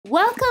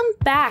Welcome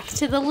back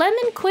to the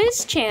Lemon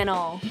Quiz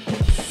channel.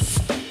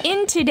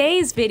 In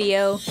today's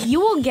video, you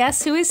will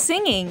guess who is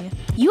singing.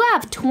 You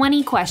have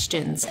 20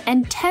 questions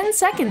and 10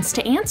 seconds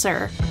to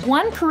answer.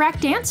 One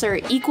correct answer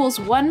equals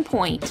 1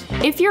 point.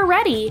 If you're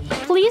ready,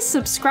 please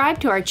subscribe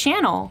to our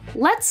channel.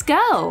 Let's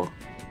go!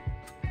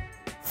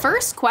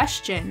 First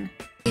question.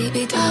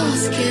 Baby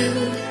dolls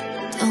kill.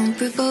 Don't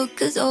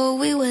provoke us or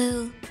we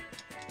will.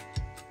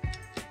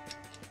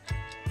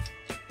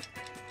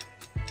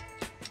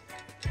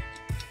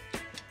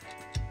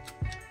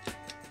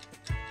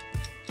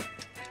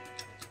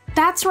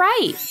 That's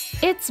right,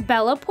 it's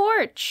Bella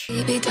Porch.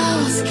 Baby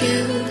dolls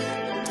kill.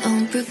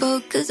 Don't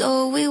provoke us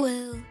or we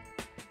will.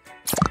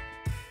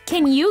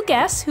 Can you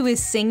guess who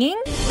is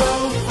singing?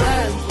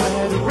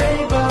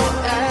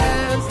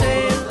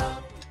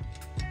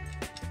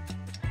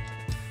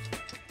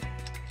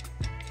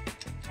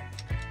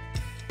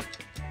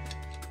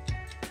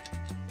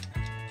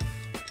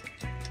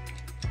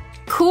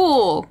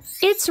 Cool!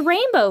 It's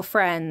Rainbow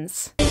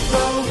Friends.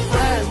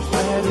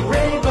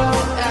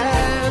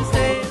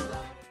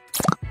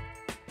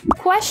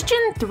 Question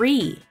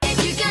 3.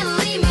 If you're gonna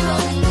leave me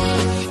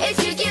lonely,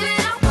 if you're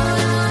giving up on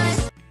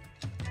us.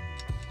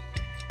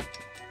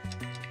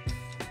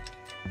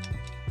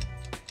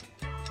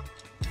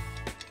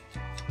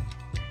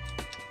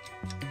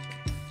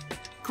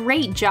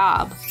 Great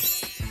job!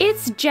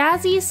 It's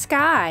Jazzy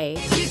Sky.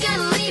 If you're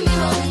gonna leave me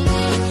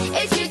lonely,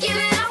 if you're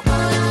giving up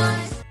on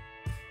us.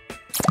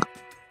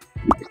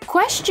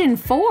 Question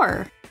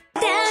 4.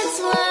 That's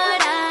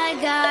what I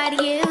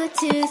got you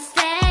to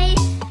say.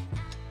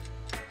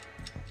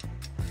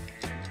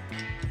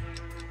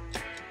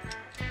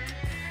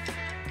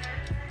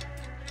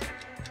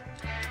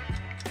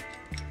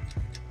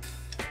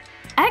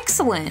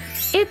 Excellent!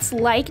 It's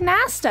Like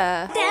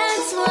Nastya.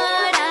 That's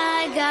what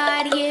I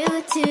got you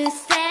to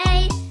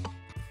say.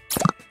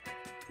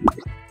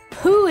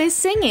 Who is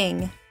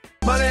singing?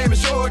 My name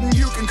is Jordan,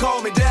 you can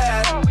call me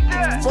Dad.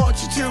 Want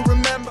you to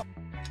remember.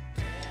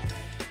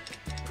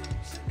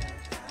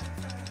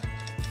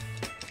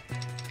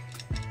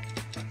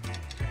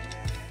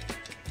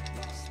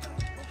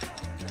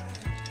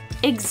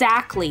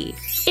 Exactly.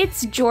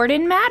 It's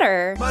Jordan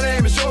Matter. My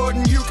name is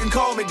Jordan, you can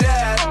call me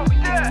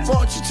Dad.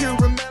 Want you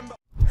to remember.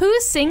 Who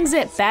sings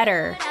it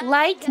better?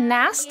 Like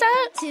Nastya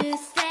To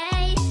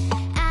say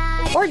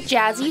or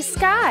Jazzy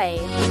Sky?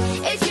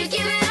 if you're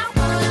giving up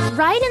on us.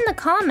 Write in the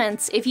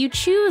comments if you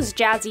choose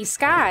Jazzy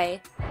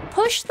Sky.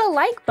 Push the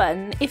like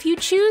button if you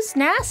choose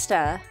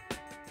Nastya.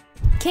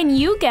 Can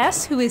you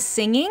guess who is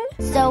singing?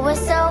 So it's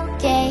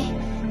okay,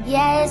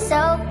 yeah, it's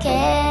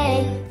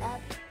okay.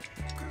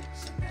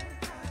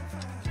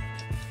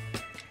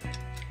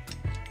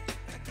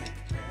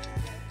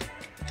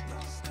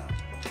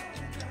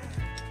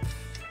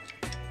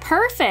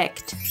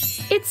 Perfect!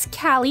 It's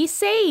Callie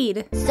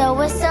Sade. So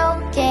it's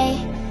okay,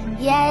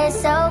 yeah,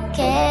 it's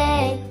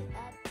okay.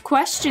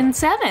 Question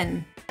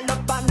 7.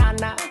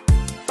 Banana,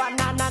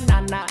 banana,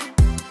 nana.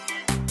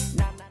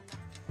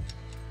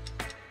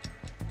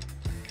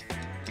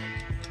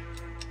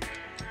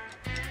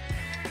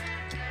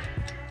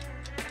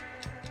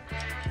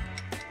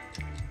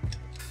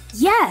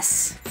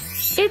 Yes!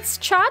 It's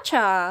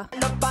Cha-Cha.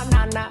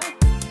 Banana,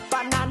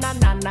 banana,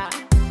 nana.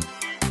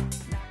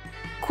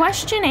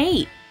 Question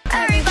 8.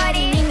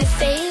 Everybody name is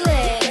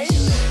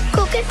Salish.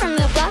 Cool kid from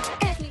the block.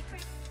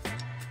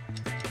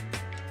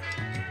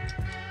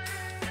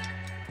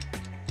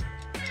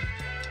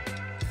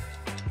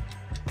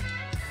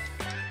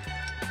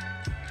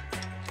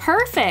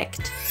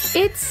 Perfect!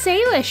 It's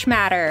Salish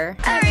Matter.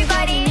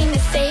 Everybody name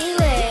is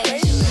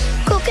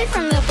Salish. Cool kid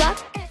from the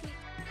block.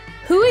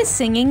 Who is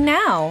singing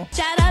now?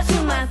 Shout out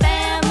to my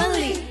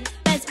family.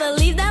 Best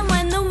believe that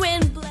when the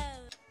wind blows.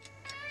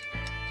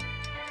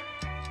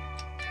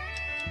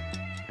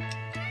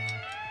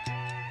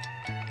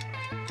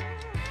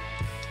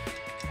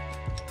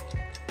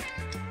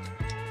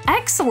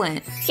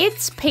 Excellent!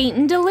 It's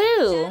Peyton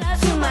Delu. Shout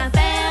out to my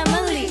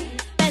family.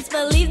 Best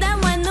believe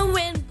that when the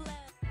wind blows.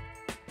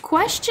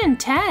 Question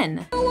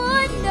 10. No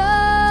one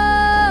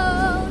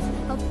knows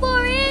how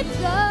far it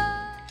goes.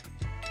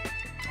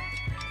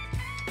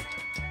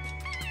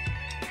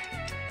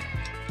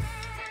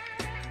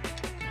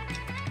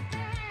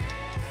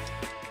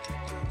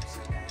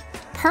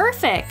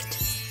 Perfect!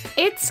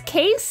 It's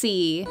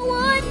Casey. No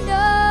one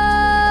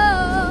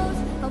knows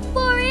how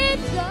far it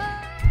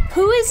goes.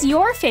 Who is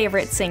your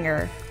favorite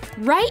singer?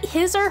 Write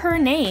his or her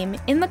name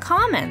in the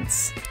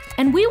comments,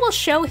 and we will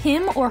show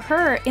him or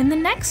her in the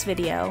next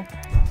video.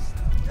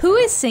 Who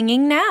is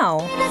singing now?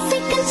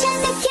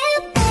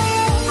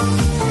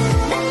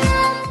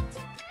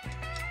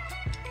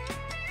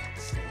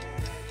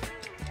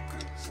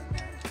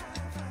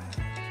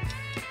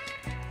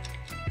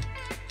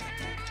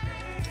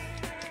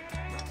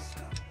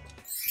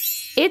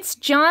 It's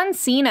John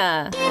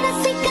Cena.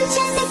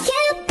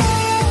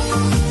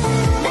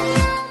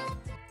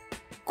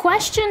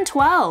 Question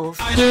 12.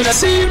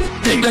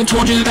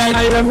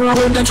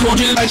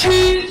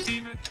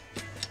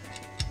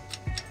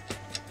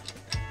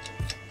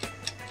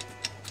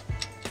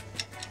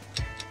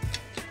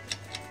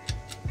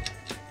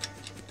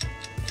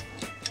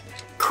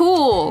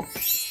 Cool!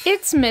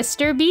 It's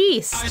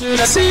MrBeast.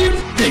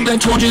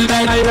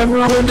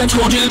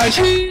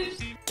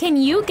 Can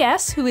you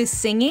guess who is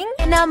singing?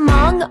 And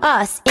Among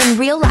Us in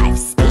real life,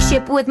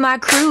 spaceship with my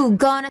crew,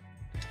 gonna...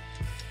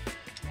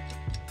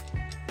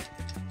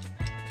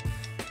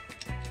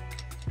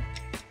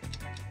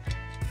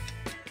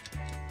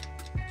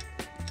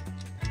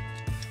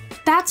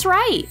 That's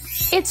right!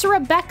 It's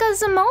Rebecca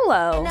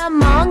Zamolo. And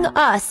Among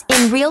Us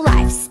in real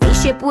life,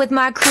 spaceship with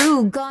my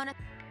crew, gonna...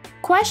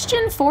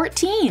 Question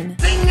 14.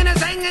 Sing and a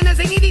sang and a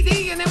singity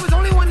dee, and there was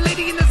only one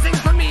lady in the sing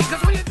for me, 'cause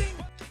when you think...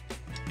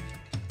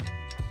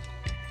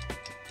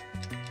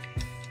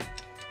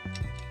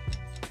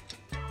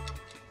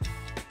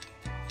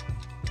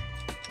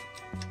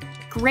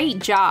 Great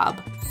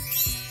job!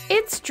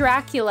 It's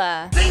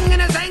Dracula. Sing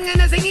and a sang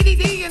and a singity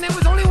dee, and there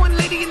was only one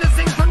lady in the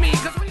sing for me,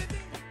 'cause when you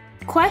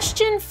think...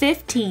 Question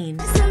 15.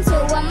 Listen to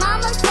what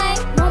mama say,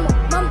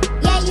 mama,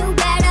 yeah, you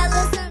better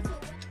listen to...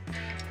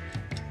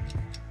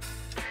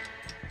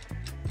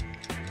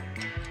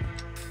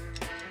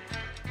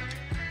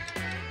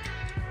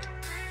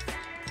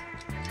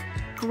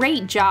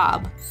 Great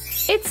job!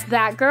 It's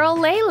that girl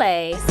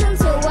Lele. Listen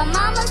to what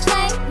mama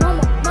say,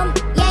 mama,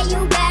 yeah,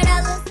 you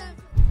better listen.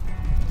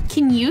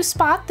 Can you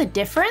spot the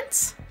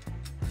difference?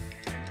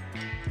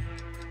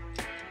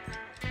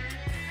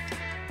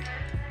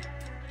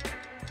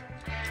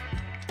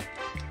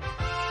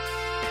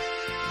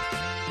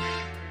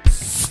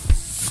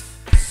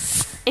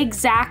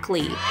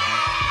 Exactly.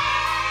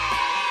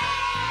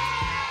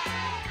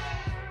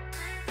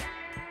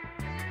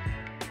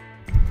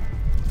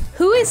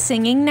 Who is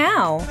singing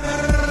now?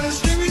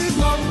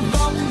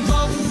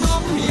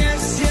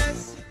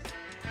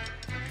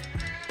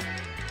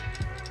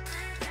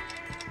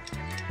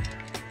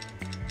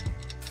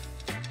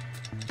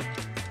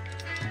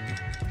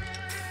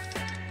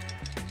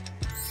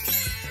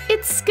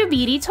 It's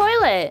Skibidi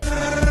Toilet.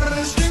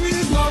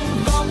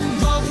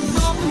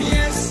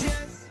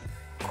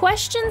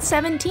 Question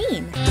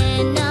 17.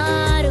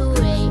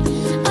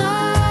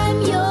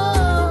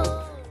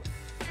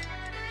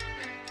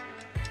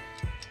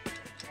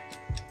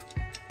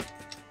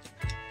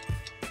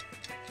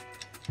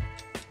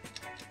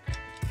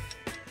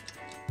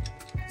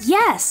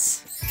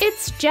 Yes,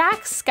 it's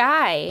Jack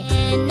Sky.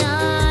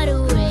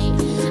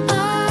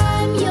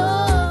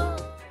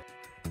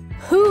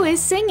 Who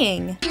is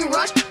singing?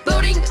 Rush,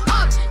 building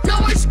up,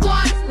 nowhere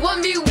squad,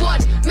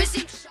 1v1,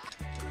 missing.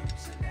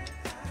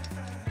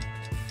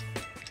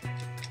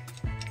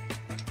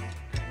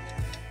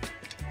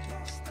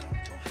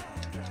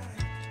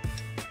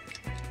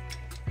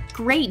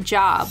 Great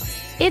job.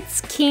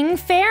 It's King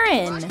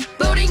Ferran.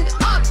 Building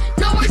up,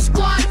 nowhere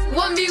squad,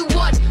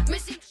 1v1,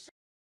 missing.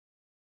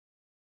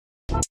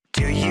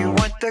 Do you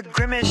want the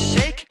Grimace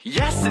shake?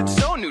 Yes, it's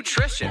so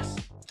nutritious.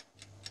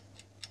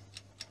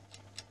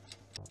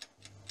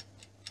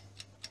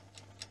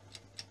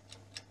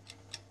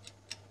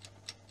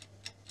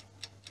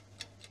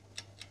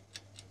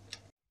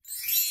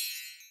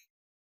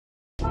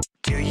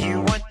 Do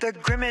you want the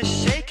Grimace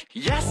shake?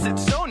 Yes,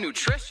 it's so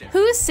nutritious.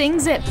 Who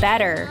sings it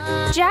better?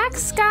 Jack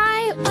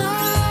Sky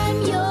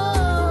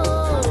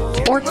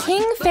or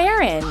King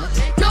Ferran?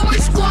 Nowhere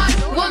squad,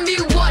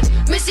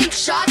 1v1, missing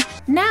shot.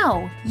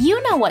 Now,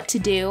 you know what to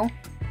do.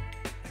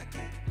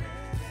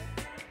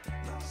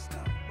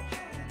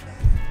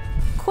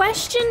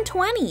 Question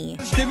 20.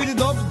 Skibidi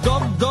dop,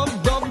 dop,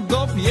 dop, dop,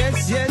 dop,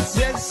 yes, yes,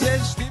 yes,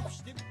 yes.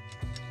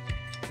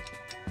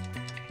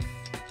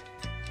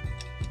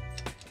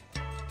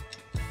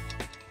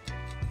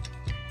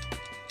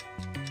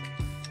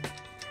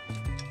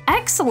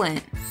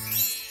 Excellent!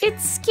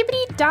 It's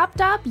Skibidi Dop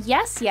Dop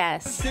Yes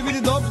Yes.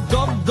 Skibidi dop,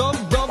 dop,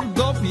 dop, dop,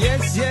 dop,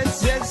 yes,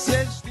 yes, yes,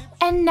 yes.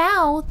 And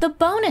now, the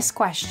bonus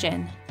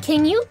question.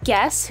 Can you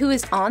guess who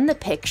is on the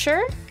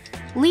picture?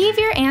 Leave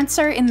your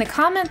answer in the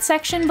comment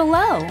section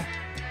below.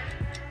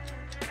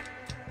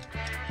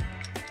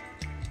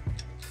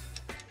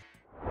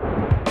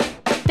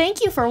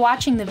 Thank you for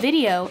watching the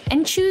video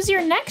and choose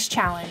your next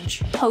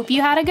challenge. Hope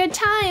you had a good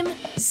time.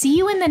 See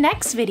you in the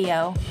next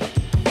video.